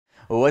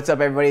What's up,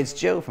 everybody? It's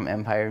Joe from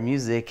Empire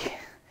Music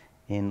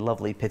in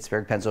lovely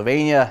Pittsburgh,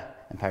 Pennsylvania.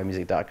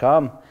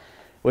 EmpireMusic.com.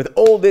 With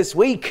Old This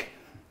Week.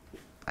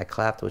 I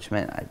clapped, which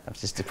meant I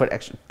just to put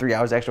 3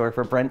 hours extra work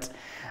for Brent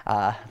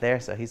there,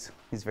 so he's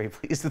very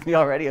pleased with me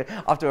already.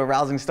 Off to a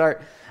rousing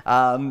start.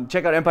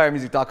 Check out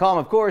EmpireMusic.com,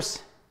 of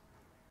course.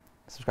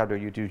 Subscribe to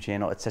our YouTube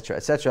channel, etc.,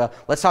 etc.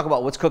 Let's talk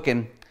about what's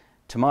cooking.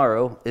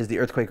 Tomorrow is the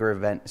Earthquaker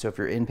event, so if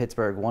you're in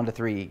Pittsburgh, 1 to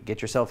 3,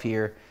 get yourself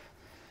here.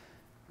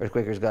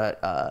 Earthquaker's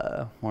got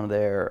one of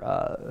their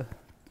what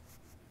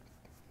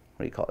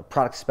do you call it?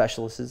 Product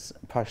specialists,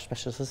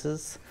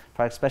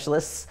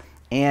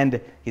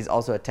 and he's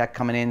also a tech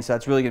coming in, so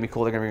that's really gonna be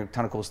cool. They're gonna bring a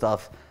ton of cool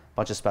stuff,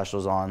 bunch of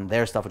specials on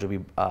their stuff, which will be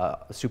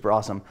super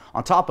awesome.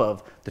 On top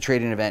of the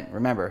trade-in event,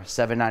 remember,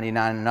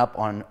 $7.99 and up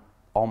on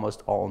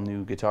almost all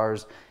new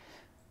guitars.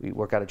 We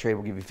work out a trade,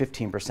 we'll give you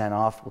 15%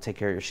 off. We'll take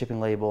care of your shipping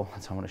label.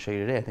 That's what I'm gonna show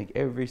you today. I think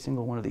every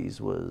single one of these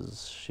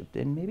was shipped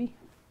in, maybe?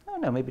 Oh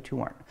no, maybe 2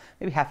 weren't.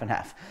 Maybe half and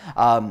half.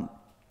 So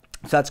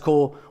that's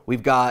cool.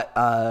 We've got,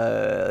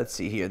 let's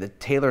see here, the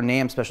Taylor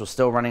NAMM special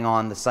still running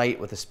on the site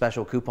with a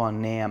special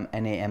coupon NAMM,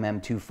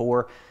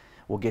 NAMM24.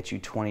 We'll get you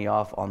 20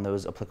 off on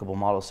those applicable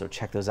models, so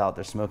check those out.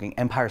 They're smoking.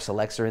 Empire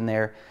Selects are in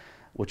there,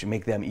 which would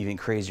make them even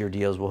crazier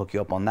deals. We'll hook you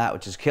up on that,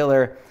 which is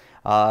killer.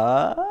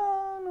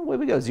 Away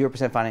we go,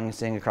 0%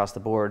 financing across the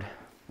board,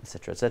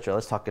 etc., etc.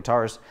 Let's talk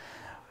guitars.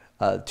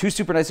 2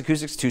 super nice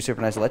acoustics, 2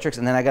 super nice electrics,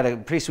 and then I got a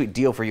pretty sweet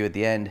deal for you at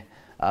the end.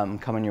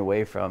 Coming your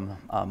way from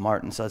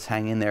Martin, so let's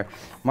hang in there.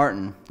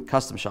 Martin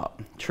Custom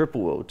Shop,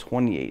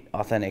 0028,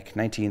 authentic,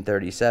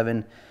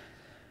 1937.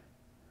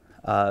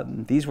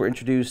 These were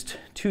introduced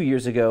 2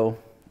 years ago,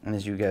 and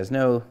as you guys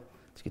know,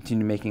 to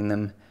continue making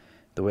them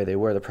the way they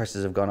were, the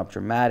prices have gone up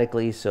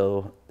dramatically,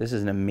 so this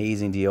is an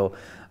amazing deal.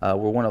 We're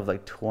one of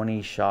like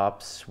 20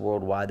 shops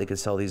worldwide that could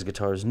sell these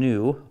guitars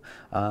new.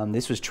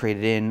 This was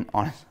traded in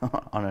on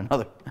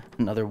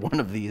another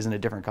one of these in a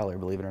different color,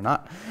 believe it or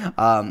not.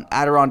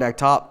 Adirondack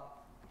top.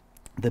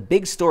 The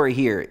big story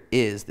here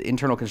is the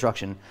internal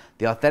construction.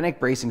 The authentic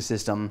bracing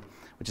system,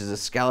 which is a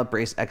scallop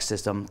brace X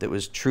system that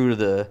was true to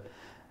the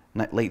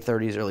late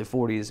 30s, early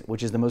 40s,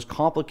 which is the most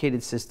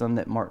complicated system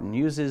that Martin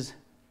uses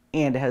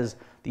and has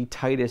the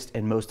tightest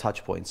and most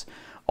touch points.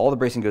 All the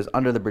bracing goes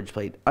under the bridge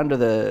plate, under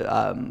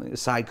the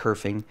side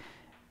kerfing.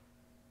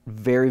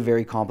 Very,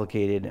 very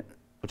complicated,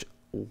 which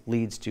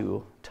leads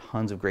to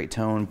tons of great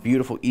tone.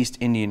 Beautiful East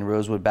Indian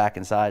rosewood back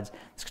and sides.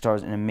 This guitar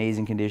is in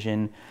amazing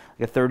condition.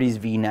 Like a 30s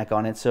V neck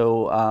on it,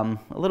 so a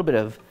little bit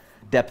of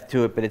depth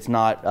to it, but it's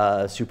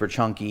not super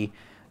chunky.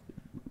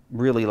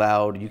 Really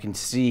loud. You can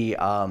see,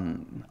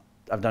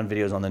 I've done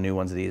videos on the new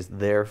ones of these.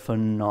 They're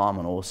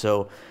phenomenal.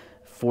 So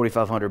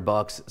 4,500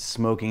 bucks,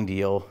 smoking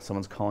deal.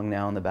 Someone's calling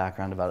now in the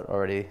background about it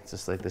already. It's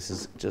just like, this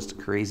is just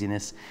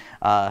craziness.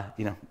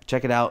 You know,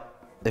 check it out.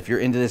 If you're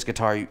into this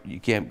guitar, you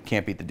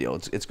can't beat the deal.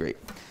 It's great.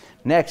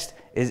 Next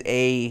is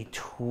a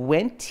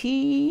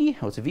 20,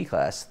 oh, it's a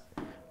V-Class.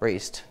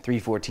 Braced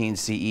 314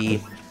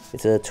 CE.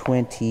 It's a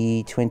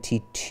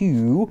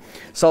 2022.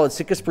 Solid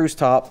Sitka spruce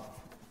top.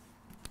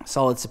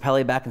 Solid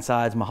Sapele back and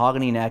sides.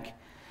 Mahogany neck.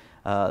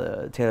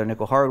 Taylor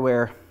nickel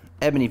hardware.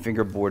 Ebony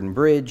fingerboard and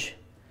bridge.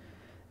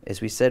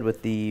 As we said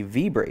with the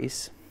V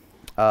brace,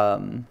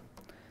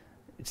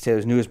 it's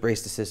Taylor's newest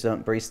braced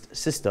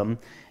system,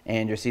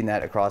 and you're seeing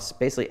that across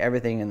basically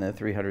everything in the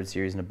 300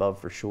 series and above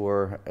for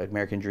sure.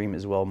 American Dream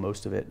as well,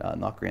 most of it,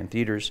 not Grand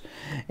Theaters.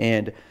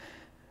 And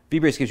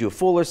V-Brace gives you a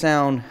fuller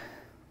sound.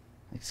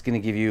 It's going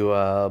to give you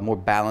more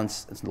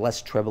balance. It's less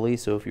trebly,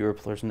 so if you're a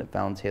person that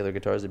found Taylor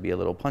guitars to be a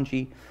little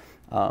punchy,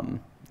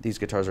 these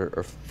guitars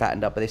are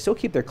fattened up, but they still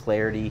keep their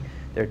clarity,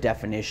 their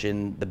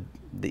definition,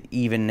 the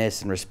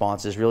evenness and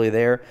response is really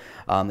there.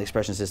 The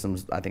expression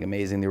system's, I think,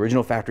 amazing. The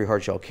original factory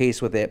hardshell case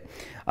with it.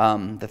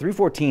 The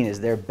 314 is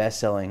their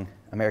best-selling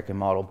American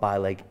model by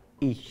like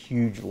a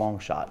huge long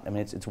shot. I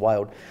mean, it's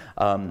wild.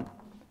 And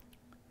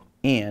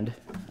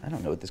I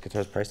don't know what this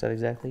guitar is priced at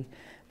exactly,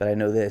 but I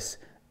know this,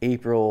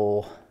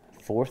 April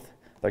 4th,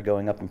 they're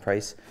going up in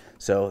price.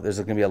 So there's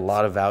going to be a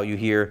lot of value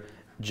here.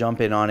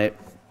 Jump in on it.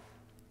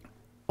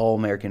 All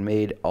American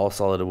made, all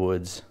solid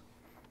woods.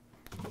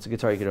 It's a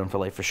guitar you could own for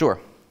life for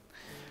sure.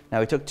 Now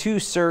we took 2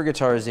 SUHR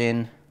guitars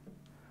in,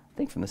 I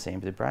think from the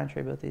same, did Brian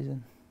trade both these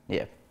in?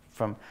 Yeah,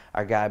 from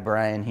our guy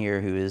Brian here,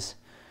 who is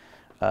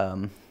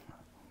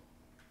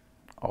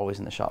always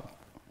in the shop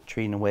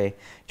trading away.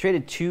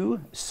 Traded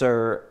 2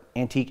 SUHR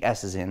Antique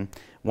S's in,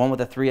 one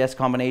with a 3S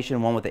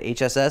combination, one with the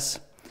HSS.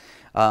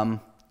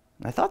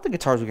 I thought the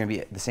guitars were going to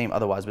be the same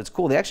otherwise, but it's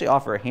cool. They actually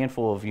offer a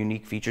handful of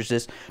unique features.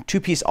 This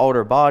 2-piece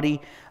alder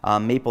body,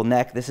 maple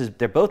neck.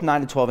 They're both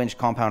 9 to 12 inch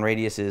compound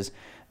radiuses.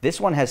 This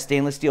one has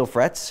stainless steel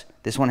frets.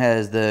 This one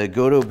has the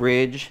Godot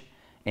bridge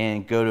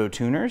and Godot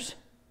tuners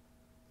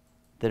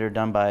that are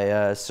done by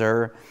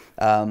SUHR.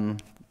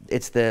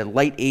 It's the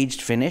light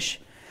aged finish.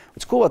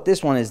 What's cool about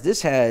this one is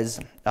this has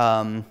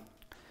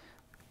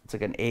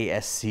it's like an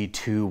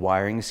ASC2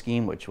 wiring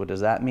scheme, which what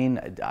does that mean?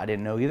 I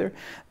didn't know either.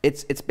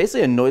 It's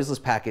basically a noiseless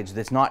package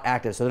that's not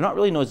active, so they're not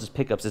really noiseless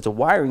pickups. It's a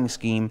wiring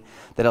scheme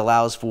that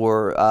allows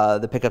for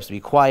the pickups to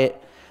be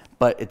quiet,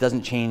 but it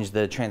doesn't change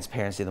the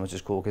transparency of them, which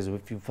is cool, because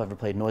if you've ever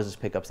played noiseless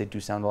pickups, they do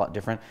sound a lot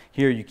different.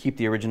 Here you keep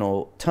the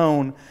original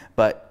tone,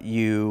 but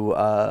you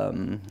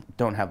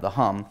don't have the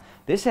hum.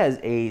 This has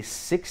a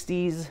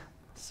 60s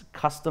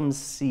custom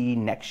C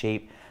neck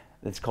shape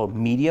that's called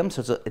medium,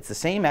 so it's the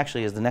same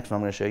actually as the next one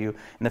I'm going to show you.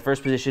 In the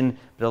first position,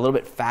 but a little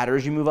bit fatter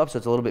as you move up, so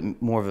it's a little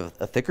bit more of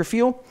a thicker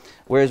feel.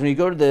 Whereas when you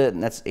go to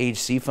that's aged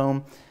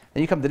seafoam,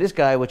 then you come to this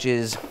guy, which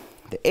is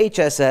the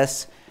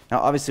HSS. Now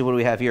obviously what do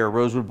we have here? A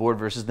rosewood board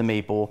versus the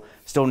maple,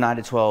 still 9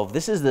 to 12.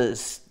 This is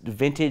the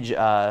vintage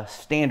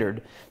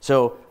standard,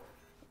 so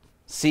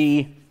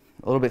see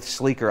a little bit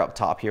sleeker up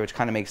top here, which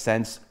kind of makes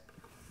sense.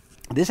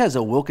 This has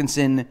a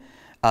Wilkinson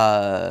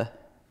tremolo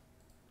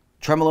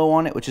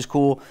on it, which is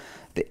cool.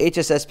 The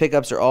HSS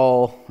pickups are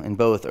all in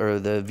both, or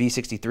the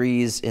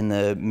V63s in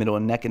the middle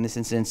and neck in this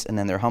instance, and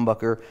then their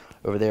humbucker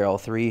over there, all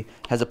three.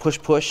 Has a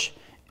push-push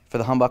for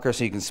the humbucker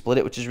so you can split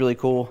it, which is really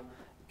cool.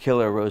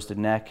 Killer roasted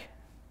neck,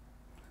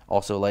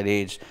 also light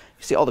aged.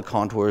 You see all the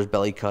contours,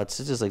 belly cuts.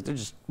 It's just like, they're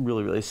just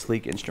really, really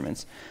sleek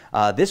instruments.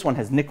 This one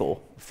has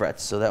nickel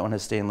frets, so that one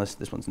has stainless,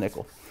 this one's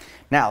nickel.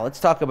 Now, let's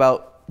talk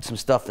about some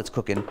stuff that's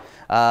cooking.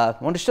 I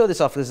wanted to show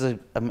this off. This is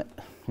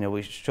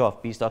we show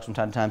off B-stocks from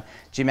time to time.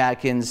 Jim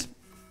Adkins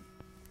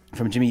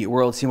from Jimmy Eat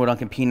World, Seymour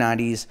Duncan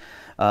P90s,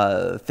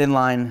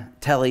 THINLINE,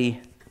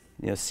 Tele,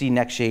 C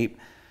neck shape.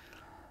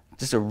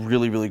 Just a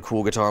really, really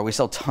cool guitar. We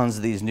sell tons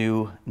of these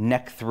new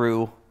neck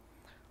through.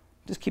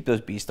 Just keep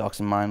those B-stocks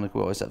in mind. Like,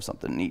 we always have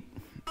something neat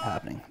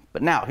happening.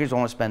 But now, here's what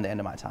I want to spend the end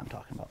of my time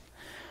talking about.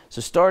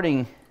 So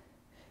starting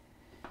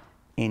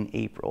in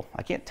April,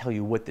 I can't tell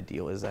you what the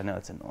deal is. I know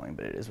it's annoying,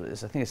 but it is what it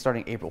is. I think it's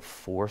starting April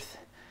 4th.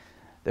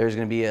 There's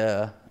going to be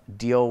a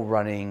deal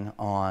running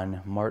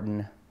on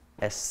Martin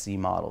SC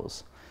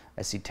models,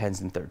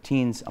 SC10s and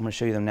 13s. I'm going to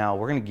show you them now.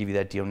 We're going to give you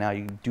that deal now.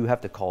 You do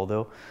have to call,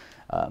 though,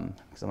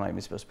 because I'm not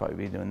even supposed to probably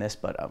be doing this,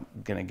 but I'm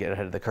going to get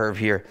ahead of the curve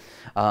here.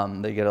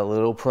 They get a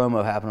little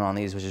promo happening on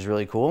these, which is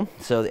really cool.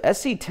 So the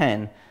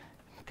SC10,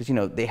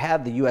 because, they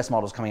have the US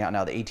models coming out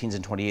now, the 18s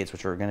and 28s,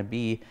 which are going to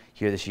be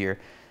here this year.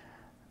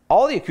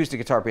 All the acoustic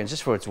guitar brands,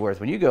 just for what it's worth,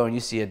 when you go and you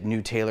see a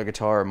new Taylor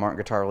guitar or Martin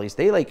guitar release,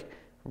 they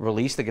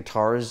release the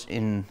guitars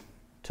into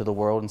the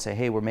world and say,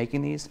 hey, we're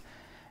making these.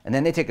 And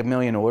then they take 1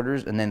 million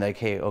orders and then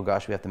hey, oh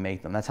gosh, we have to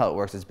make them. That's how it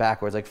works. It's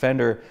backwards. Like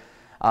Fender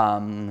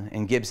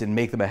and Gibson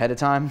make them ahead of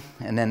time,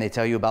 and then they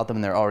tell you about them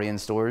and they're already in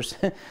stores.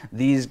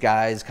 These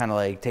guys kind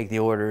of take the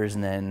orders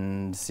and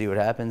then see what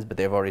happens, but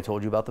they've already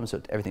told you about them,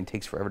 so everything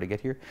takes forever to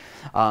get here.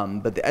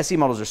 But the SE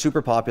models are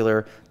super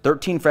popular.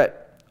 13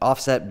 fret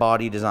offset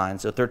body design,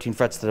 so 13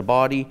 frets to the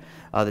body.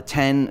 The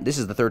 10, this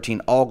is the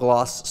 13 all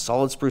gloss,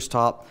 solid spruce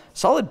top,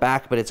 solid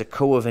back, but it's a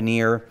Koa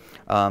veneer,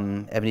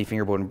 ebony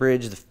fingerboard and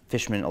bridge, the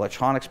Fishman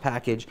electronics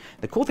package.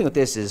 The cool thing with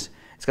this is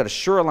it's got a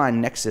SUHR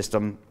neck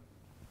system,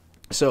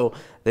 so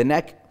the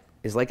neck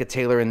is like a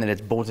Taylor in that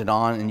it's bolted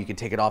on and you can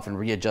take it off and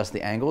readjust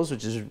the angles,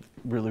 which is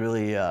really,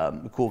 really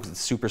cool because it's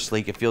super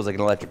sleek. It feels like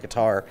an electric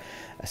guitar,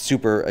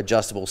 super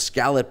adjustable,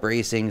 scallop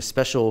bracing,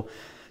 special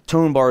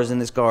tone bars in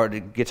this guitar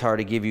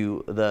to give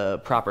you the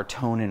proper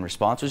tone and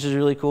response, which is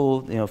really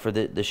cool, for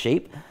the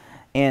shape.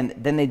 And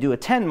then they do a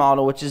 10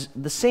 model, which is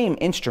the same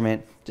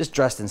instrument, just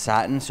dressed in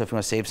satin. So if you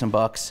want to save some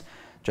bucks,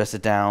 dress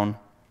it down,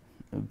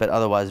 but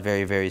otherwise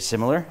very, very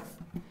similar.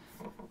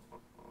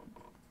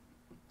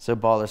 So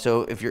baller.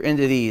 So if you're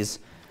into these,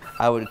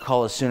 I would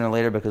call us sooner or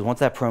later, because once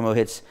that promo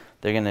hits,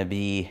 they're gonna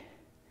be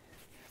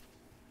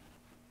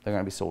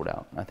sold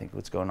out. I think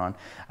what's going on.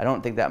 I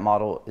don't think that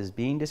model is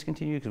being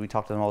discontinued, because we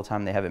talk to them all the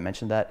time. They haven't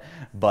mentioned that,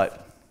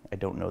 but I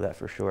don't know that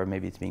for sure.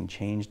 Maybe it's being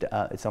changed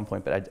at some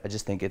point, but I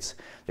just think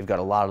they've got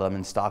a lot of them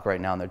in stock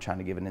right now, and they're trying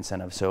to give an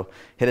incentive. So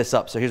hit us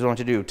up. So here's what I want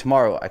you to do.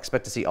 Tomorrow, I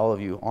expect to see all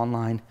of you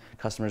online.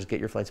 Customers,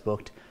 get your flights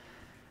booked.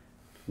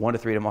 1 to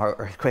 3 tomorrow,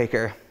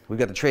 Earthquaker. We've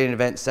got the trade-in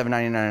event,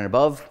 $799 and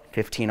above,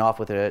 15 off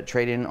with a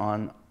trade-in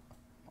on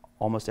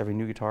almost every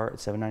new guitar at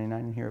 $799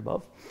 and here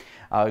above.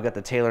 We've got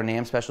the Taylor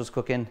NAMM specials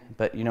cooking,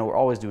 but we're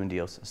always doing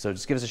deals. So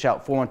just give us a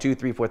shout,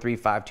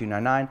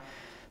 412-343-5299.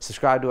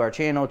 Subscribe to our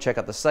channel, check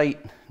out the site,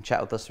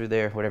 chat with us through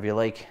there, whatever you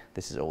like.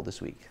 This is Old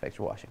This Week. Thanks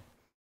for watching.